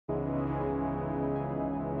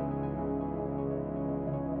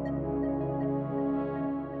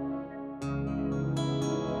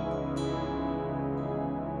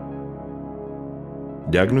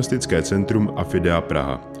Diagnostické centrum Affidea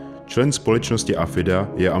Praha. Člen společnosti Affidea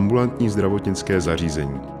je ambulantní zdravotnické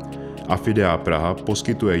zařízení. Affidea Praha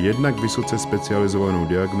poskytuje jednak vysoce specializovanou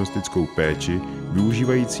diagnostickou péči,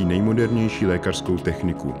 využívající nejmodernější lékařskou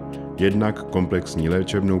techniku, jednak komplexní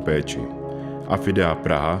léčebnou péči. Affidea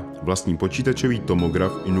Praha vlastní počítačový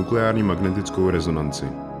tomograf i nukleární magnetickou rezonanci.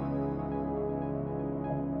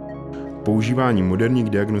 Používání moderních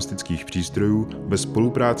diagnostických přístrojů ve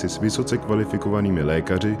spolupráci s vysoce kvalifikovanými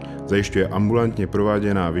lékaři zajišťuje ambulantně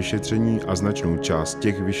prováděná vyšetření a značnou část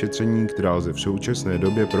těch vyšetření, která lze v současné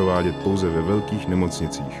době provádět pouze ve velkých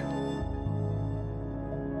nemocnicích.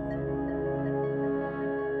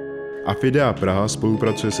 Affidea Praha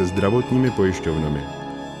spolupracuje se zdravotními pojišťovnami.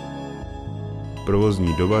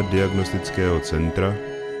 Provozní doba diagnostického centra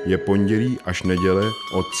je pondělí až neděle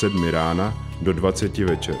od 7 rána do 20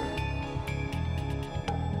 večer.